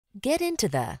Get into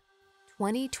the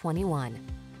 2021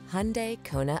 Hyundai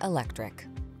Kona Electric.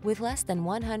 With less than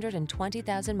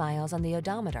 120,000 miles on the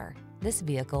odometer, this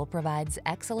vehicle provides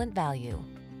excellent value.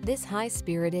 This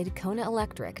high-spirited Kona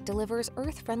Electric delivers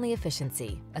earth-friendly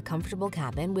efficiency, a comfortable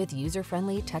cabin with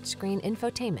user-friendly touchscreen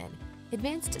infotainment,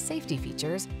 advanced safety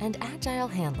features, and agile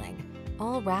handling,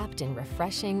 all wrapped in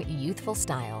refreshing, youthful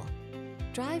style.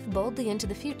 Drive boldly into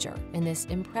the future in this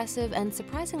impressive and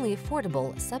surprisingly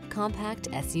affordable subcompact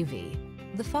SUV.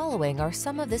 The following are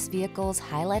some of this vehicle's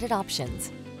highlighted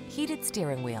options: heated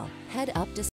steering wheel, head-up display,